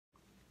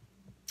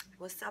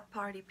What's up,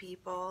 party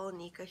people?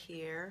 Nika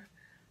here.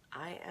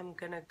 I am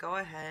gonna go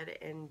ahead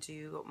and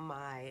do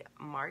my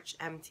March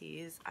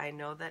empties. I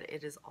know that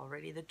it is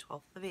already the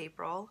 12th of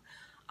April.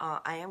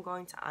 I am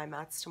going to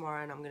IMATS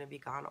tomorrow and I'm gonna be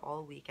gone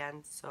all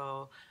weekend,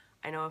 so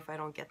I know if I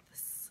don't get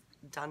this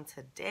done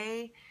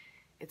today,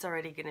 it's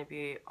already gonna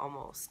be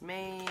almost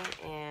May,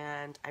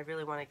 and I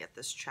really want to get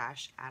this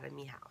trash out of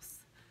me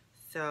house.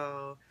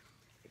 So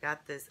I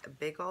got this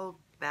big old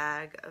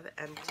bag of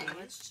empties.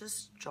 Let's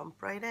just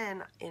jump right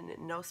in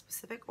no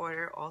specific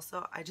order.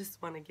 Also, I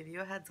just want to give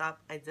you a heads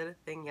up. I did a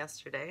thing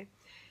yesterday,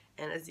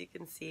 and as you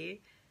can see,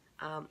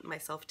 my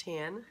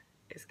self-tan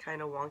is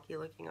kind of wonky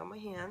looking on my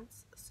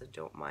hands, so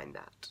don't mind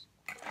that.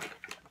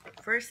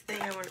 First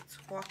thing I want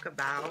to talk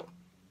about,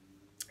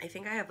 I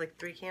think I have like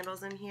 3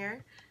 candles in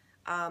here.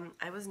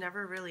 I was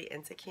never really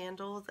into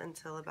candles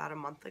until about a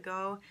month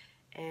ago,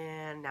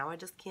 and now I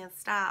just can't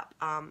stop.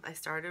 I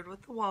started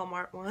with the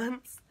Walmart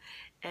ones,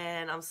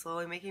 and I'm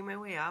slowly making my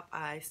way up.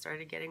 I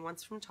started getting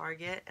ones from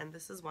Target, and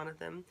this is one of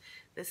them.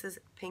 This is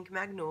Pink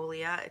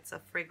Magnolia. It's a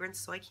fragrance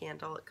soy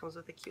candle. It comes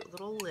with a cute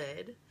little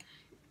lid.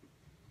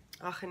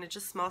 Oh, and it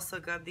just smells so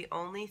good. The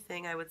only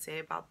thing I would say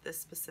about this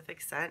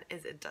specific scent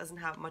is it doesn't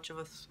have much of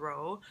a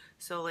throw.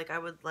 So like I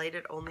would light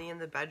it only in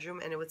the bedroom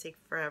and it would take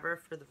forever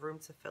for the room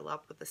to fill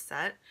up with the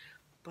scent,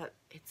 but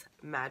it's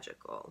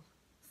magical.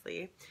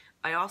 See?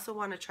 I also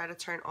want to try to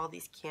turn all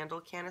these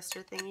candle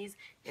canister thingies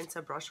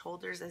into brush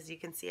holders. As you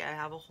can see, I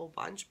have a whole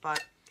bunch,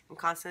 but I'm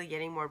constantly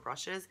getting more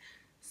brushes,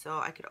 so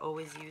I could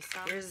always use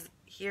some.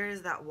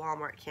 Here's that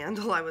Walmart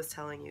candle I was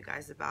telling you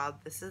guys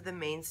about. This is the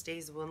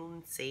Mainstays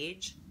Woodland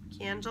Sage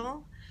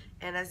candle,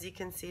 and as you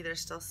can see,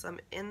 there's still some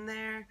in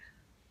there.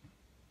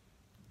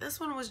 This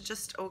one was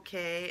just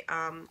okay.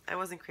 I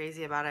wasn't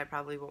crazy about it. I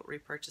probably won't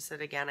repurchase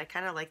it again. I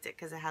kind of liked it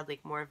because it had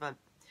like more of a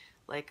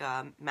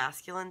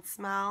masculine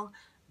smell,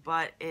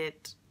 but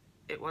it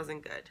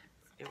wasn't good.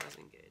 It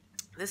wasn't good.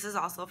 This is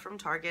also from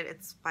Target.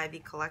 It's by The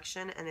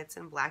Collection, and it's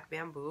in black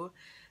bamboo.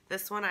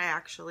 This one I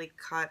actually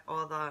cut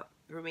all the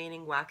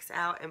remaining wax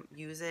out and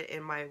use it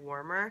in my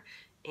warmer,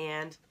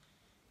 and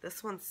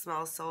this one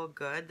smells so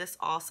good. This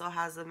also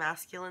has a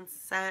masculine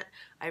scent.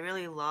 I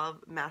really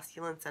love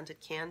masculine scented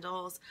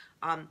candles.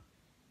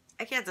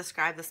 I can't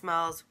describe the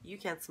smells. You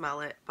can't smell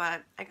it,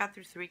 but I got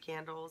through 3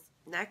 candles.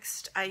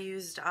 Next, I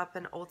used up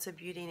an Ulta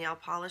Beauty nail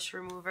polish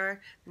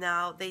remover.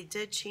 Now, they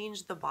did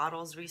change the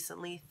bottles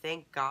recently,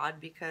 thank God,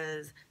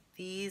 because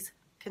these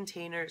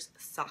containers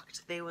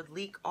sucked. They would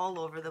leak all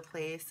over the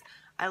place.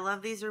 I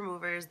love these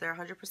removers. They're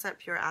 100%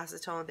 pure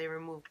acetone. They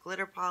remove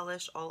glitter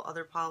polish, all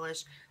other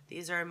polish.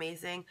 These are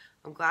amazing.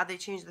 I'm glad they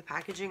changed the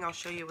packaging. I'll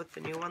show you what the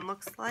new one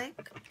looks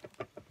like.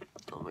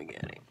 Oh my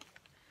god.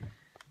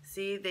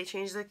 See, they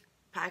changed the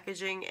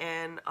packaging,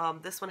 and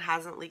this one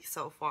hasn't leaked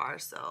so far,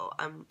 so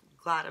I'm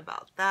glad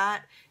about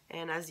that.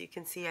 And as you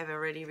can see, I've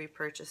already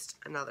repurchased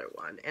another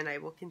one, and I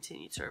will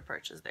continue to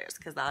repurchase theirs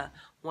because I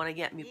want to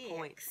get me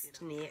points.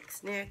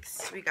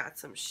 Next, we got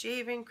some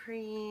shaving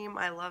cream.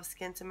 I love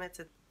Skintimates.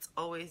 It's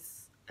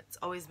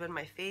always been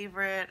my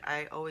favorite.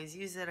 I always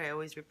use it. I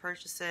always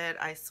repurchase it.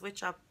 I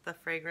switch up the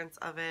fragrance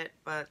of it,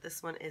 but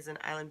this one is an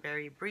Island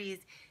Berry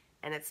Breeze,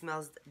 and it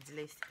smells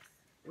delicious.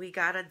 We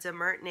got a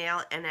Demert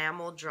Nail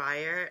Enamel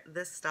Dryer.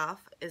 This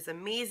stuff is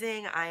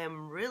amazing. I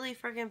am really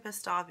freaking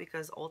pissed off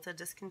because Ulta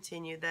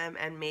discontinued them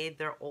and made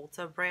their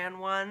Ulta brand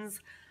ones.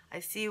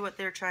 I see what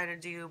they're trying to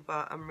do,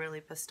 but I'm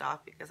really pissed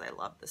off because I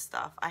love this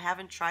stuff. I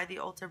haven't tried the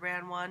Ulta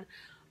brand one,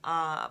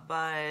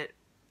 but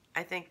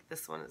I think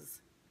this one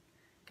is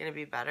going to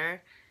be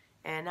better.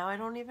 And now I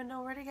don't even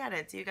know where to get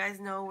it. Do you guys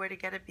know where to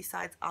get it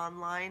besides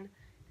online?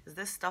 Because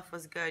this stuff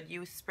was good.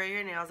 You spray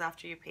your nails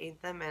after you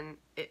paint them, and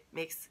it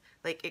makes,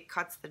 like, it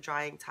cuts the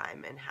drying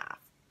time in half.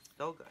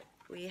 So good.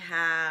 We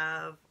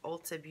have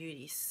Ulta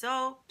Beauty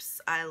soaps.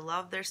 I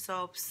love their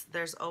soaps.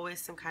 There's always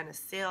some kind of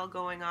sale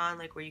going on,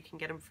 like where you can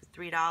get them for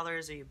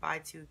 $3 or you buy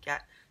 2,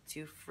 get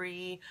 2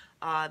 free.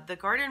 The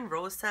Garden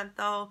Rose scent,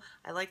 though,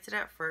 I liked it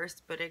at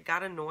first, but it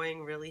got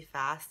annoying really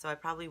fast, so I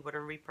probably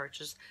wouldn't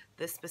repurchase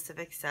this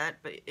specific scent.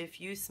 But if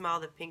you smell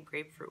the pink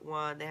grapefruit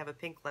one, they have a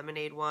pink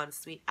lemonade one,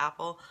 sweet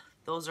apple,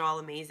 those are all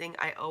amazing.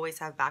 I always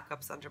have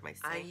backups under my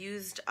sink. I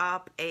used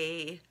up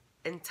a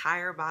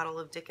entire bottle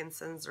of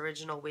Dickinson's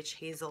Original Witch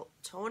Hazel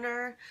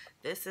Toner.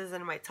 This is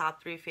in my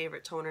top 3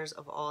 favorite toners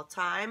of all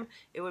time.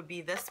 It would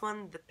be this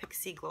one, the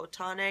Pixie Glow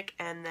Tonic,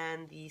 and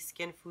then the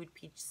Skin Food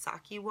Peach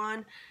Sake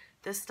one.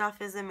 This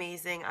stuff is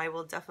amazing. I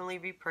will definitely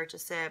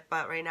repurchase it,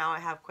 but right now I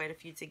have quite a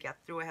few to get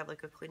through. I have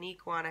like a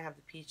Clinique one, I have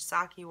the Peach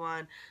Sake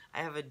one, I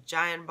have a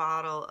giant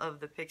bottle of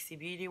the Pixie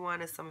Beauty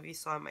one, as some of you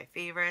saw in my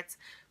favorites.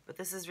 But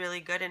this is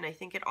really good, and I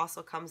think it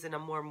also comes in a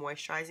more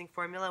moisturizing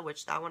formula,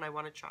 which that one I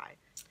want to try.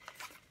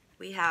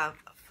 We have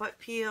foot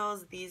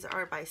peels. These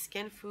are by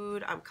Skin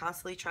Food. I'm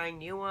constantly trying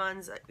new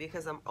ones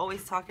because I'm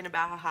always talking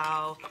about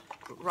how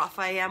rough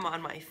I am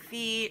on my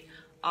feet.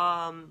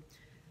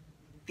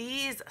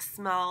 These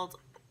smelled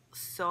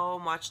so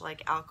much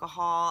like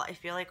alcohol. I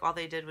feel like all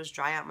they did was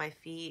dry out my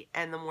feet,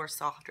 and the more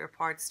softer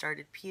parts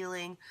started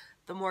peeling.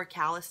 the more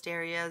calloused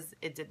areas,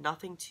 it did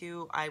nothing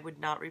to. I would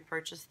not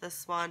repurchase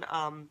this one.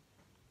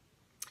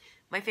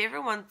 My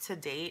favorite one to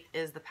date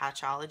is the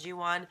Patchology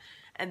one,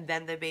 and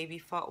then the Baby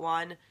Foot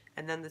one,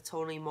 and then the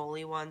Tony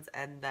Moly ones,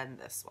 and then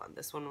this one.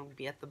 This one would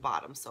be at the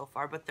bottom so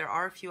far, but there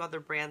are a few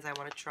other brands I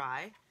want to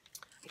try.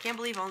 I can't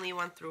believe I only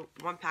went through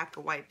one pack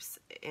of wipes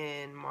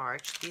in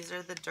March. These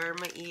are the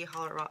Derma E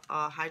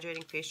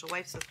Hydrating Facial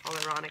Wipes with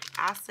hyaluronic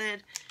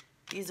acid.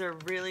 These are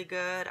really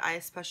good. I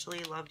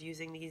especially loved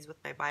using these with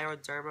my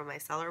Bioderma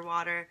micellar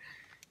water.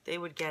 They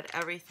would get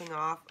everything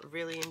off.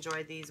 Really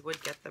enjoyed these.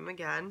 Would get them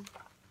again.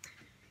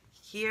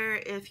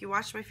 Here, if you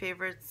watch my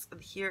favorites,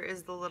 here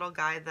is the little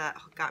guy that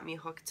got me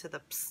hooked to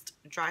the Psst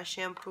dry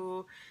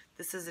shampoo.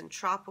 This is in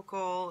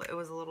tropical. It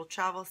was a little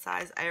travel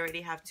size. I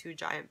already have 2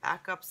 giant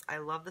backups. I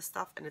love this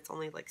stuff, and it's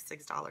only like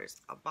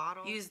 $6 a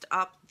bottle. Used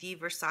up the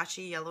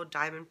Versace Yellow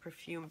Diamond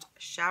Perfumed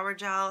Shower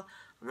Gel.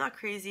 I'm not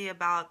crazy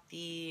about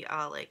the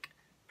like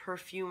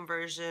perfume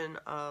version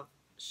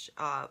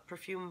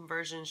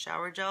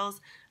shower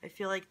gels. I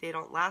feel like they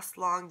don't last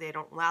long. They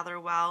don't lather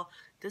well.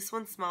 This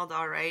one smelled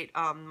alright.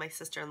 My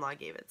sister-in-law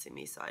gave it to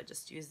me, so I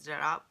just used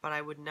it up, but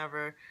I would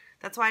never,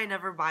 that's why I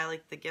never buy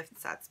like the gift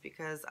sets,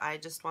 because I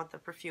just want the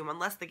perfume.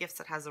 Unless the gift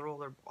set has a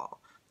roller ball,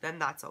 then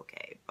that's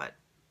okay, but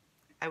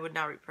I would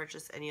not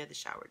repurchase any of the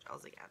shower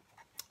gels again.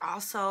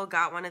 Also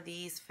got one of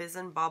these Fizz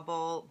and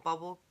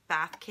Bubble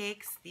bath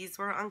cakes. These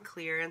were on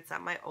clearance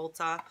at my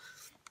Ulta.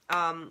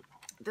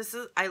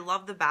 I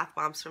love the bath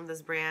bombs from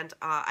this brand.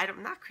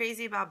 I'm not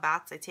crazy about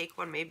baths. I take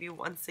one maybe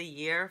once a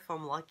year if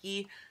I'm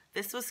lucky.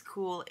 This was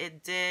cool.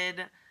 It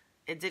did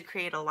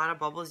create a lot of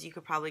bubbles. You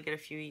could probably get a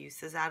few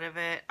uses out of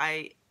it.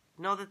 I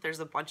know that there's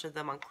a bunch of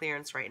them on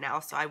clearance right now,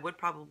 so I would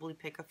probably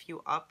pick a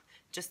few up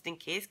just in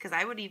case, because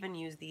I would even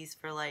use these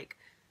for like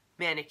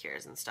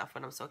manicures and stuff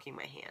when I'm soaking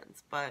my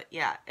hands. But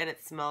yeah, and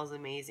it smells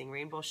amazing.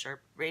 Rainbow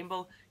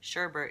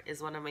Sherbet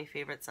is one of my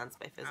favorite scents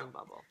by Fizz and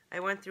Bubble. I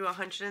went through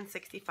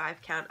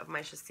 165 count of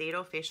my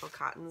Shiseido facial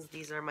cottons.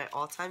 These are my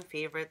all-time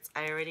favorites.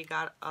 I already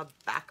got a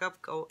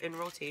backup go in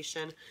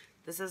rotation.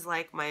 This is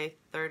like my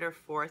 3rd or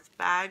 4th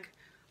bag.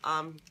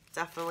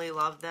 Definitely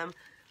love them.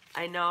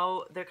 I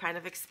know they're kind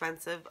of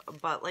expensive,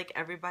 but like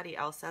everybody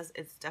else says,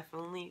 it's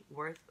definitely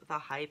worth the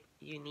hype.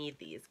 You need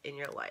these in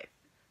your life.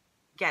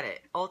 Get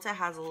it. Ulta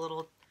has a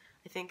little,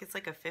 I think it's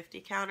like a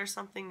 50 count or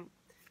something,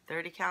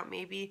 30 count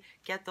maybe.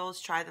 Get those,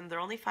 try them. They're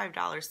only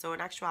 $5. So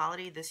in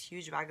actuality, this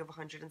huge bag of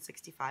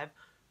 165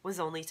 was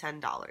only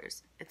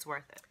 $10. It's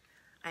worth it.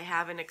 I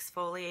have an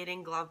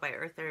exfoliating glove by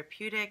Earth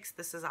Therapeutics.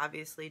 This is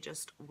obviously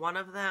just one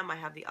of them. I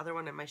have the other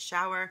one in my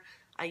shower.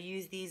 I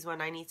use these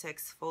when I need to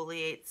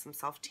exfoliate some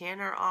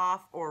self-tanner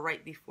off or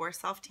right before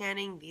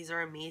self-tanning. These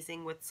are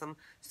amazing with some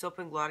Soap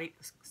and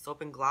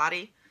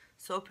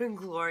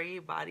Glory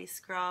body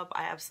scrub.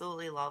 I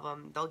absolutely love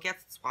them. They'll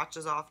get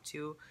swatches off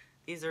too.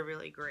 These are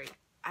really great.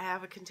 I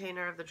have a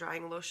container of the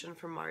drying lotion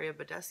from Mario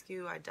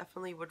Badescu. I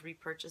definitely would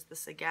repurchase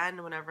this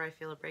again whenever I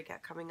feel a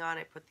breakout coming on.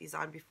 I put these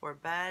on before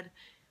bed.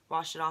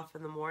 Wash it off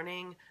in the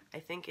morning. I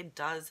think it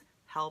does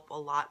help a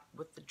lot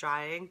with the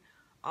drying.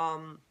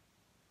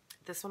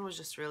 This one was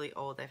just really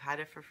old. I've had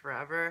it for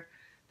forever.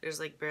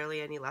 There's like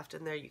barely any left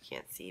in there. You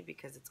can't see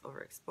because it's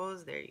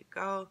overexposed. There you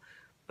go.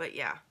 But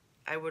yeah,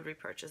 I would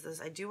repurchase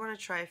this. I do want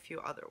to try a few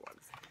other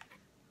ones.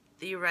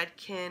 The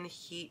Redken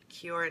Heat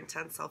Cure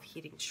Intense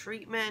Self-Heating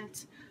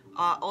Treatment.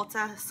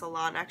 Ulta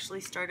Salon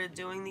actually started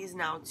doing these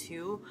now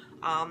too.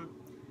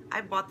 I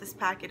bought this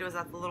packet. It was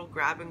at the little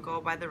grab and go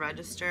by the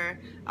register.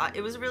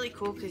 It was really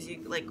cool because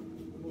you like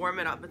warm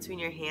it up between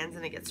your hands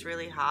and it gets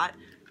really hot,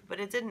 but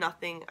it did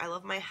nothing. I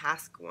love my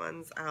Hask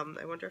ones.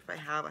 I wonder if I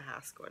have a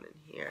Hask one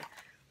in here.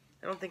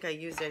 I don't think I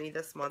used any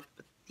this month,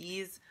 but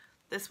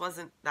this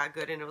wasn't that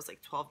good, and it was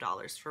like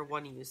 $12 for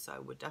one use, so I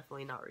would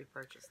definitely not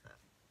repurchase this.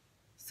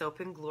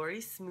 Soap and Glory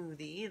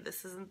Smoothie.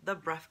 This isn't the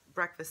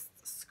breakfast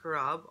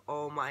scrub.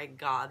 Oh my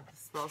god,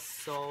 this smells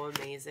so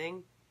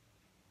amazing.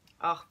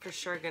 Oh, for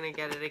sure gonna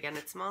get it again.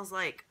 It smells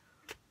like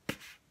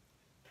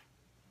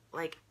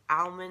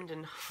almond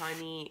and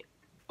honey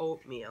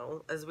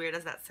oatmeal, as weird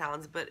as that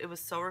sounds, but it was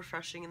so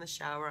refreshing in the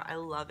shower. I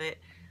love it.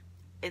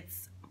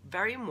 It's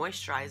very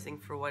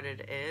moisturizing for what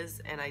it is,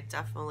 and I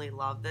definitely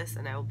love this,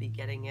 and I will be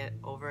getting it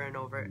over and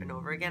over and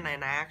over again.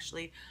 And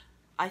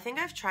I think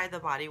I've tried the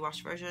body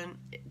wash version.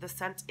 The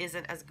scent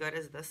isn't as good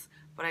as this,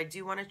 but I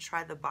do want to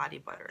try the body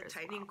butter as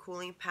well. Tightening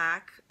Cooling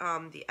Pack,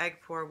 the Egg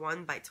Pour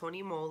one by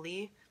Tony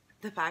Moly.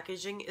 The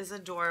packaging is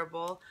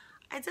adorable.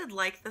 I did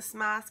like this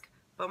mask,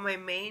 but my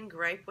main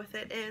gripe with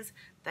it is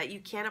that you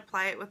can't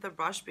apply it with a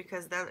brush,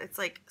 because then it's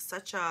like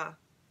such a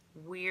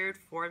weird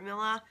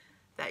formula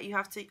that you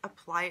have to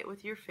apply it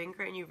with your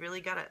finger, and you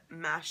really gotta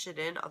mash it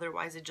in,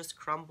 otherwise it just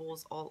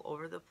crumbles all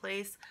over the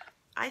place.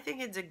 I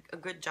think it did a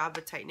good job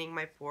of tightening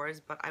my pores,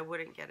 but I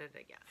wouldn't get it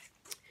again.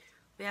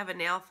 We have a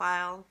nail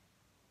file.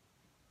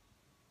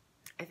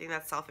 I think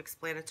that's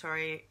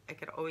self-explanatory. I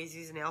could always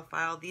use a nail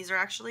file. These are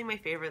actually my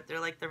favorite.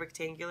 They're like the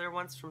rectangular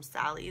ones from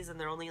Sally's, and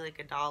they're only like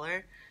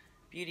 $1.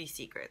 Beauty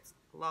Secrets.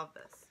 Love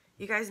this.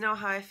 You guys know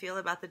how I feel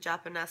about the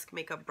Japanesque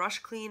makeup brush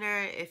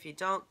cleaner. If you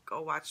don't,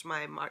 go watch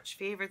my March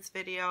favorites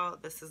video.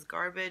 This is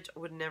garbage. I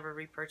would never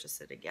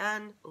repurchase it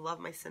again. Love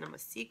my Cinema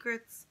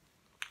Secrets.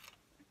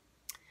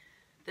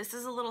 This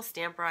is a little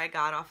stamper I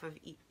got off of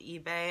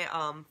eBay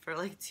for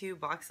like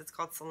 $2. It's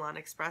called Salon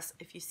Express.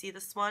 If you see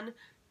this one,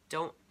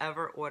 don't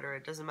ever order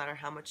it. Doesn't matter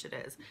how much it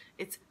is.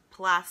 It's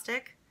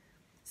plastic.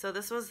 So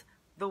this was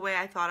the way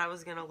I thought I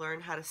was going to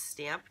learn how to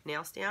stamp,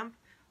 nail stamp.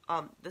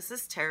 This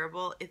is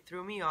terrible. It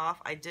threw me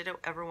off. I didn't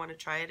ever want to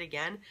try it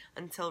again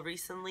until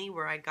recently,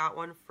 where I got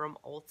one from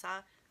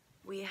Ulta.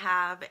 We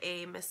have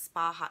a Miss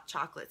Spa Hot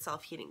Chocolate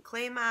Self-Heating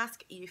Clay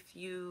Mask. If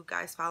you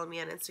guys follow me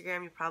on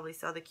Instagram, you probably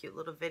saw the cute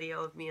little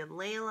video of me and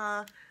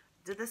Layla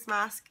did this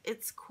mask.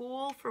 It's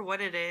cool for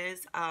what it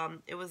is.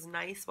 It was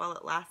nice while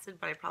it lasted,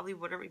 but I probably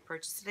wouldn't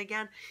repurchase it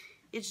again.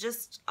 It's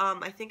just,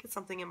 I think it's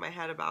something in my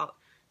head about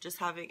just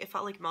having, it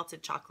felt like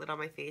melted chocolate on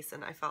my face,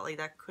 and I felt like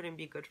that couldn't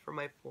be good for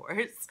my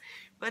pores.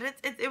 But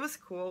it was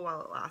cool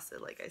while it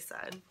lasted, like I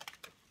said.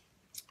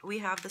 We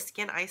have the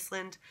Skin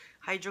Iceland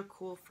Hydro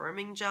Cool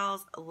Firming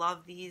Gels. I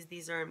love these.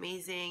 These are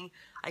amazing.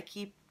 I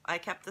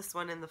kept this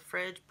one in the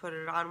fridge, put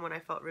it on when I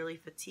felt really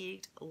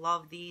fatigued.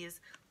 Love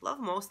these. Love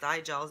most eye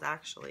gels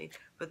actually,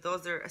 but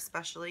those are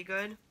especially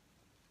good.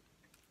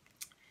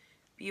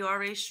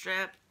 Biore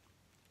Strip,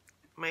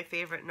 my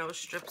favorite nose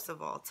strips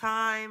of all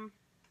time.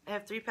 I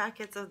have 3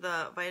 packets of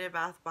the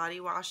Vitabath body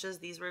washes.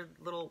 These were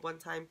little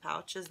one-time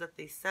pouches that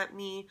they sent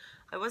me.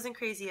 I wasn't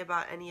crazy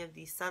about any of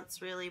these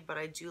scents really, but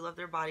I do love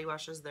their body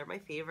washes. They're my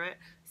favorite.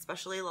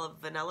 Especially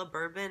love vanilla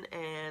bourbon,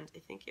 and I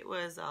think it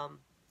was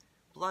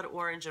blood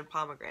orange and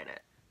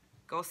pomegranate.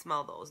 Go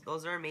smell those.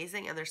 Those are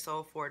amazing, and they're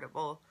so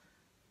affordable.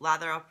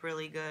 Lather up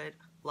really good.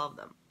 Love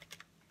them.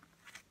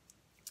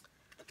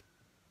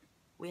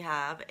 We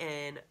have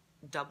in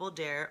Double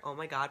Dare, oh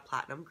my god,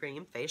 Platinum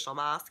Cream Facial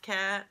Mask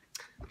Kit.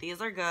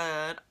 These are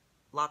good.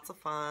 Lots of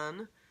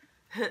fun.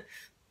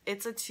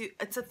 It's a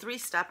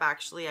 3-step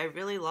actually. I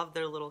really love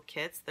their little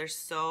kits. They're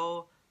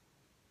so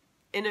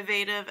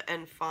innovative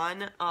and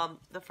fun.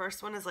 The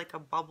first one is like a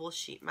bubble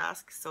sheet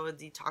mask, so it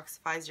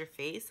detoxifies your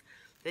face.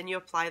 Then you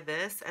apply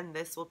this, and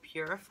this will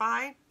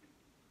purify.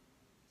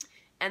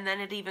 And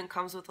then it even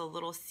comes with a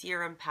little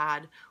serum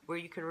pad where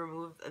you can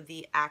remove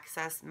the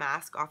excess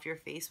mask off your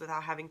face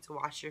without having to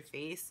wash your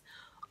face.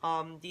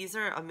 These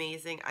are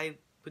amazing. I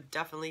would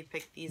definitely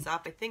pick these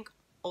up. I think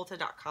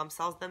Ulta.com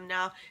sells them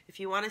now. If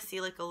you want to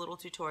see like a little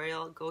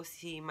tutorial, go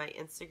see my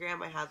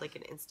Instagram. I had like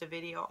an Insta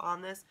video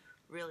on this.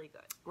 Really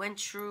good. When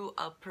True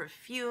a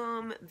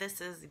perfume. This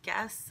is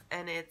Guess,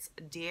 and it's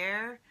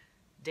Dare,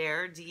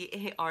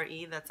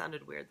 D-A-R-E. That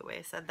sounded weird the way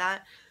I said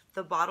that.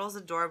 The bottle's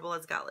adorable.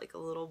 It's got like a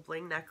little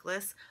bling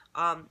necklace.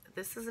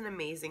 This is an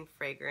amazing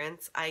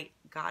fragrance. I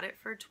got it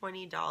for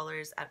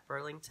 $20 at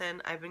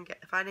Burlington. I've been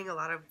finding a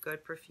lot of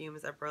good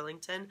perfumes at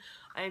Burlington.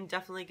 I am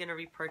definitely going to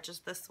repurchase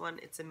this one.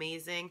 It's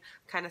amazing.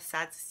 Kind of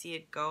sad to see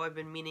it go. I've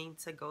been meaning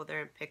to go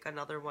there and pick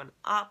another one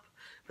up.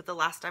 But the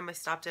last time I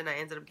stopped in, I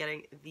ended up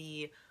getting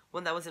the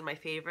one that was in my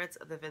favorites,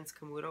 the Vince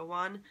Camuto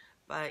one.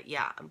 But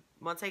yeah,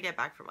 once I get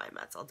back from my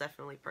Mets, I'll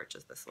definitely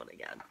purchase this one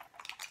again.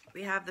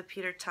 We have the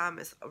Peter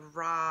Thomas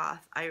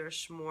Roth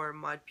Irish Moor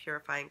Mud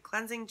Purifying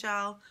Cleansing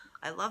Gel.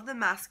 I love the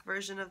mask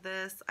version of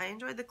this. I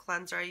enjoyed the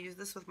cleanser. I use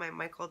this with my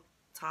Michael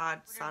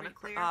Todd Sonic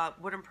Clear.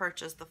 Wouldn't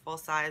purchase the full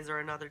size or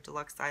another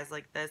deluxe size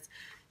like this,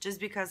 just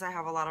because I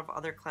have a lot of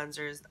other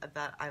cleansers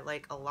that I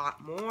like a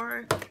lot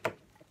more.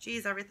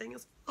 Jeez, everything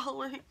is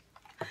falling.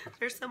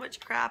 There's so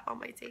much crap on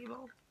my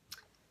table.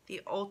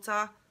 The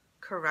Ulta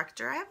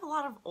Corrector. I have a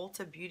lot of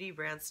Ulta Beauty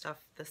brand stuff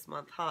this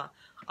month, huh?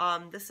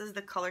 This is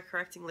the Color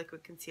Correcting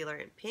Liquid Concealer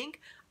in pink.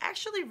 I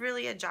actually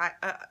really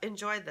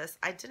enjoyed this.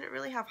 I didn't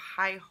really have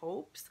high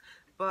hopes,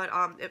 but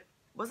it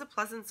was a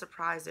pleasant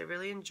surprise. I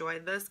really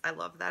enjoyed this. I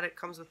love that it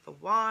comes with the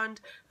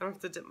wand. I don't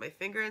have to dip my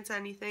finger into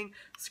anything.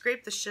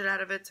 Scraped the shit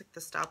out of it, took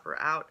the stopper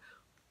out.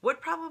 Would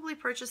probably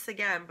purchase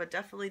again, but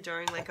definitely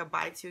during like a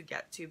buy two,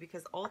 get two,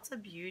 because Ulta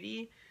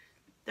Beauty,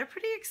 they're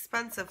pretty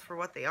expensive for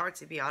what they are,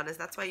 to be honest.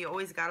 That's why you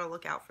always got to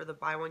look out for the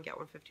buy one, get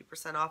one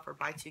 50% off or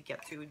buy two,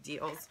 get two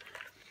deals.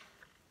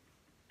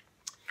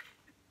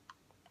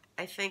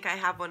 I think I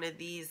have one of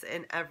these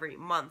in every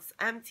month's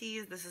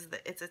Empties. This is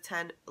it's a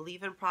 10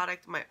 leave-in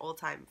product, my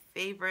all-time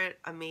favorite.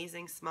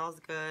 Amazing, smells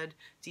good,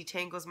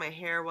 detangles my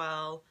hair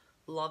well.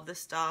 Love the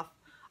stuff.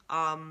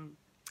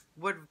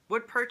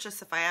 Would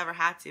purchase if I ever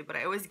had to, but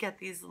I always get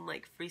these in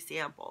like free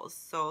samples,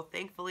 so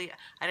thankfully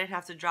I didn't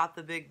have to drop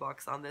the big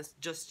bucks on this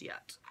just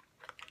yet.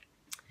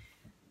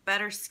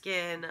 Better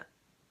Skin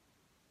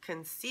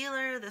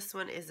Concealer. This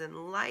one is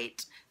in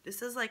light.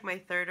 This is like my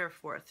 3rd or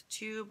 4th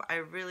tube. I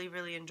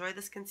really enjoy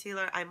this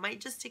concealer. I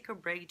might just take a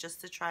break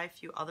just to try a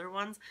few other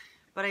ones,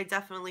 but I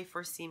definitely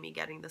foresee me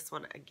getting this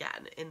one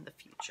again in the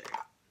future.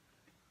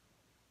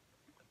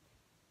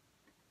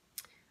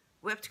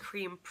 Whipped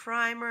Cream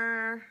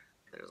Primer.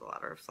 There's a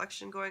lot of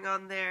reflection going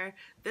on there.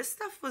 This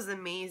stuff was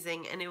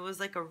amazing, and it was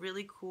like a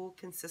really cool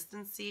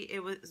consistency.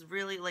 It was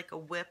really like a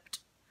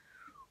whipped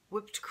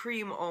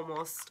cream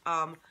almost.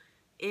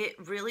 It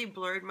really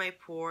blurred my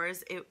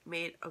pores. It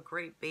made a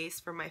great base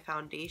for my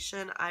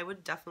foundation. I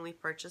would definitely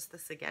purchase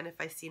this again if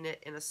I seen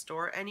it in a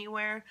store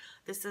anywhere.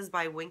 This is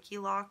by Winky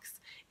Locks,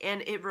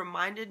 and it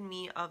reminded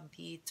me of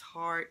the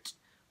Tarte,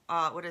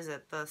 what is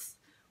it? The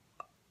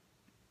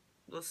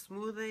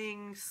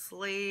smoothing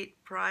slate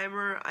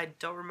primer. I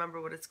don't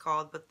remember what it's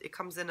called, but it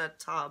comes in a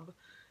tub,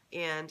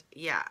 and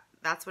yeah,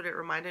 that's what it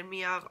reminded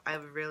me of. I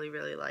really,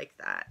 really like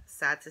that.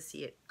 Sad to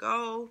see it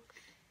go.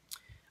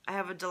 I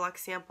have a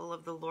deluxe sample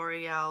of the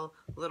L'Oreal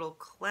little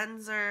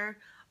cleanser.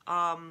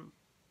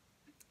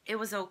 It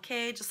was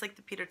okay, just like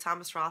the Peter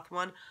Thomas Roth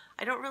one.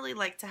 I don't really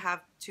like to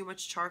have too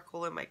much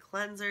charcoal in my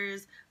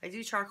cleansers. I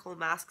do charcoal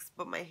masks,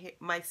 but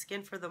my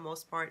skin for the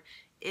most part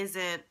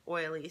isn't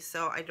oily,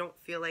 so I don't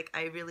feel like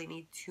I really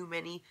need too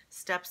many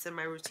steps in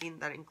my routine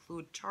that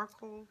include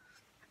charcoal.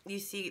 You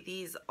see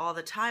these all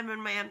the time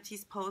in my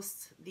Empties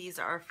posts. These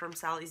are from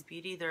Sally's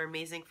Beauty. They're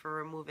amazing for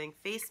removing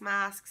face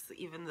masks,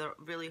 even the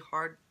really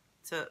hard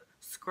to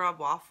scrub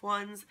off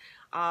ones.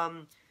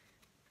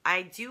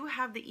 I do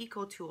have the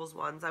Eco Tools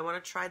ones. I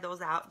want to try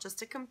those out just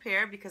to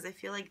compare, because I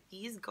feel like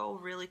these go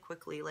really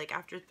quickly. Like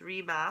after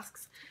 3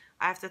 masks,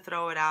 I have to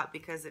throw it out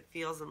because it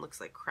feels and looks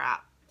like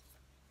crap.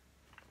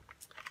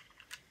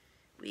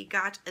 We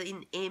got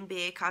an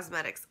MBA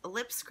Cosmetics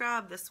lip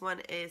scrub. This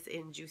one is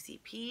in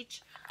Juicy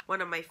Peach.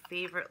 One of my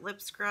favorite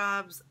lip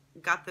scrubs.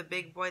 Got the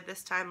big boy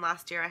this time.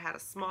 Last year I had a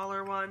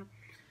smaller one.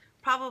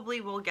 Probably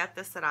will get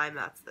this at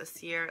IMATS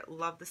this year.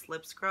 Love this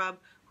lip scrub.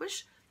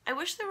 I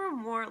wish there were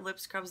more lip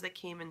scrubs that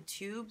came in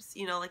tubes,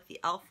 you know, like the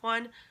e.l.f.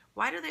 one.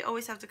 Why do they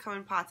always have to come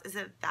in pots? Is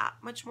it that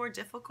much more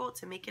difficult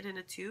to make it in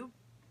a tube?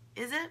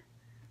 Is it?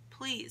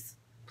 Please.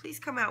 Please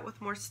come out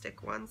with more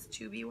stick ones,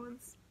 tubey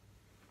ones.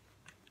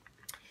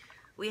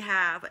 We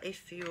have a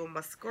few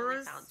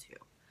mascaras. I found 2.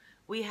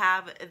 We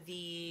have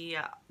the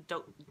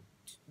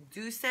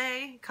Douce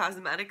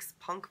Cosmetics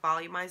Punk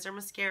Volumizer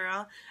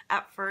Mascara.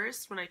 At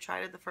first, when I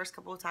tried it the first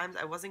couple of times,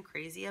 I wasn't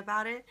crazy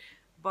about it.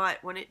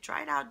 But when it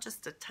dried out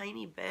just a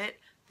tiny bit,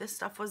 this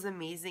stuff was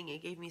amazing.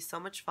 It gave me so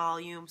much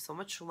volume, so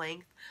much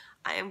length.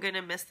 I am going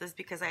to miss this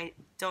because I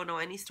don't know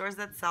any stores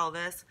that sell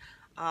this.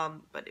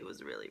 But it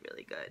was really,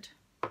 really good.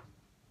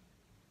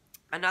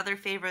 Another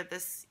favorite,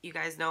 this you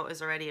guys know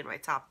is already in my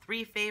top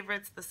 3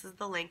 favorites. This is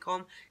the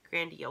Lancome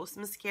Grandiose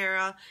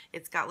Mascara.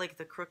 It's got like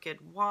the crooked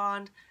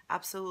wand.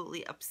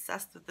 Absolutely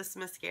obsessed with this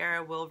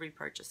mascara. Will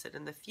repurchase it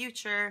in the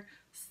future.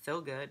 So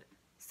good.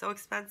 So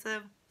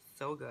expensive.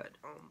 So good.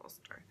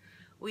 Almost there.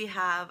 We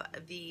have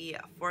the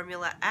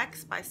Formula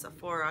X by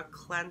Sephora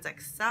Cleanse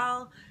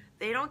XL.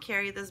 They don't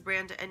carry this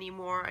brand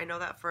anymore. I know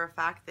that for a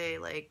fact. They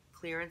like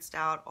clearanced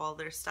out all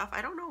their stuff.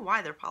 I don't know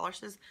why. Their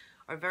polishes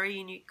are very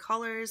unique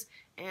colors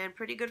and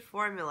pretty good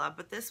formula,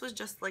 but this was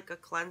just like a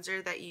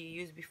cleanser that you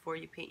use before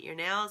you paint your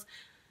nails.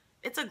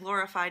 It's a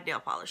glorified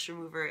nail polish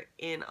remover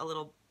in a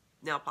little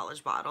nail polish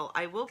bottle.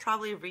 I will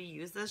probably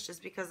reuse this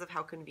just because of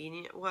how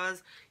convenient it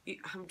was.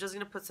 I'm just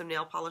going to put some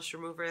nail polish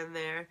remover in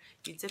there.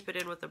 You dip it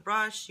in with a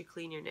brush, you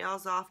clean your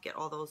nails off, get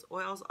all those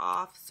oils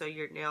off so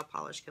your nail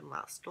polish can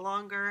last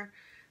longer.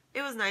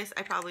 It was nice.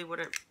 I probably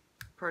wouldn't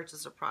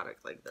purchase a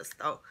product like this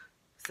though,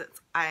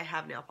 since I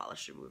have nail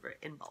polish remover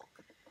in bulk.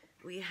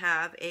 We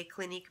have a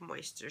Clinique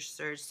Moisture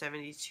Surge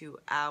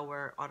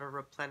 72-hour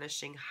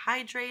auto-replenishing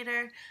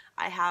hydrator.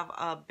 I have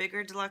a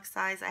bigger deluxe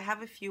size. I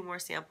have a few more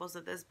samples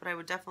of this, but I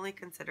would definitely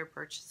consider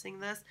purchasing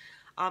this.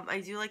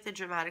 I do like the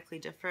Dramatically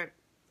Different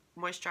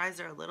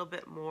moisturizer a little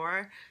bit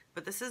more,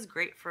 but this is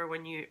great for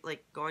when you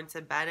like going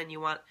to bed and you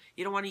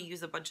don't want to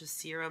use a bunch of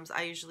serums.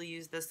 I usually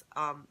use this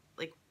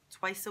like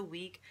twice a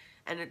week,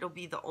 and it'll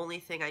be the only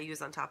thing I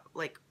use on top,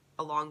 like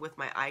along with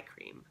my eye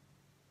cream.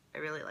 I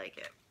really like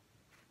it.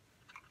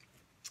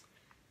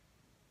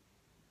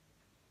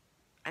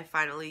 I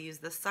finally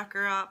used the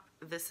sucker up.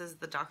 This is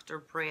the Dr.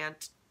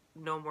 Brandt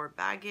No More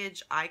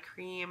Baggage eye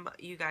cream.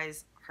 You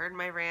guys heard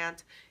my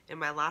rant in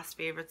my last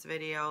favorites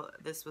video.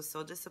 This was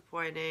so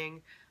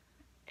disappointing,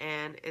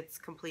 and it's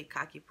complete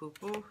cocky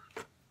poo-poo.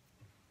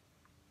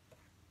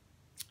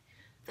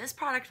 This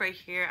product right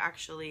here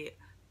actually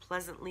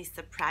pleasantly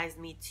surprised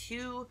me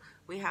too.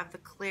 We have the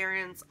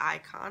Clarins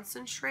Eye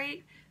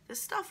Concentrate. This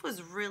stuff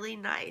was really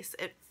nice.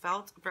 It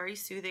felt very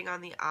soothing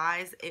on the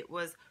eyes. It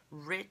was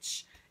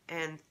rich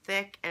and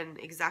thick and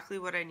exactly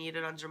what I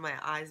needed under my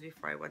eyes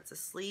before I went to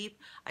sleep.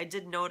 I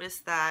did notice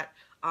that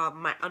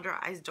my under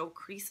eyes don't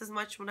crease as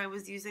much when I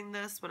was using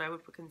this, when I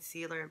would put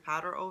concealer and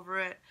powder over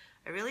it.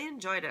 I really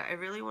enjoyed it. I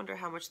really wonder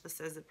how much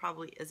this is. It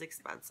probably is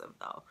expensive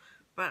though.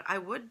 But I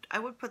would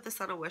put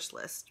this on a wish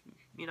list.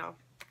 You know,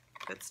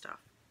 good stuff.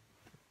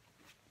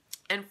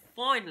 And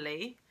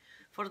finally,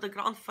 for the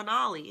grand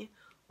finale,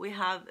 we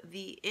have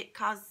the IT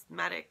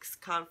Cosmetics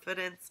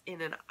Confidence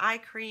in an Eye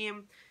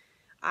Cream.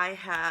 I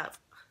have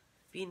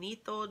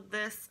finitoed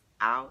this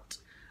out.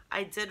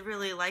 I did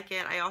really like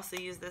it. I also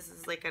use this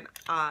as like an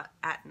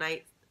at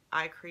night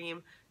eye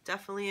cream.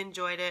 Definitely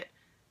enjoyed it.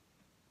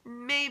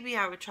 Maybe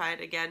I would try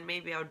it again.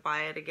 Maybe I would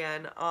buy it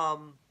again.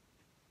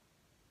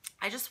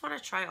 I just want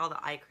to try all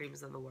the eye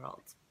creams in the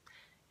world.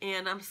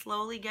 and I'm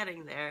slowly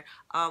getting there.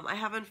 I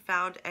haven't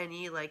found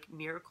any like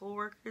miracle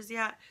workers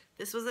yet.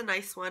 This was a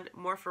nice one,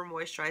 more for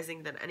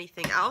moisturizing than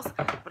anything else,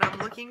 but I'm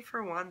looking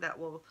for one that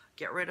will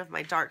get rid of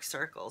my dark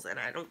circles, and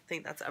I don't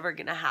think that's ever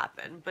gonna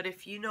happen. But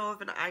if you know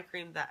of an eye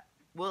cream that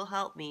will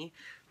help me,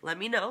 let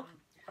me know.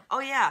 Oh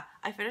yeah,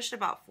 I finished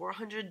about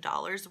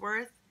 $400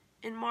 worth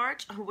in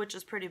March, which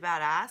is pretty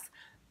badass.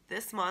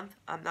 This month,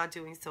 I'm not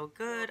doing so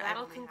good.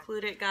 That'll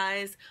conclude it,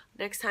 guys.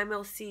 Next time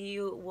I'll see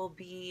you will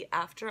be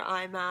after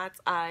IMATS.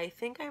 I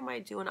think I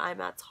might do an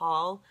IMATS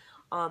haul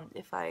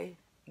if I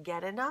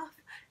get enough.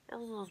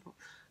 Can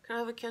I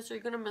have a kiss? Are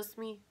you gonna miss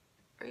me?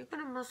 Are you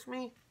gonna miss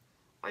me?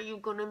 Are you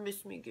gonna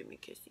miss me? Give me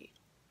a kissy.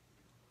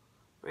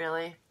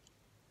 Really?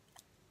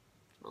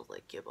 Smells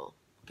like kibble.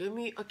 Give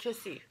me a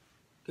kissy.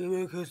 Give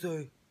me a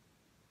kissy.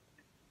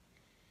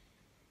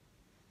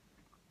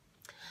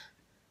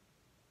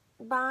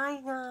 Bye,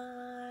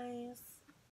 guys.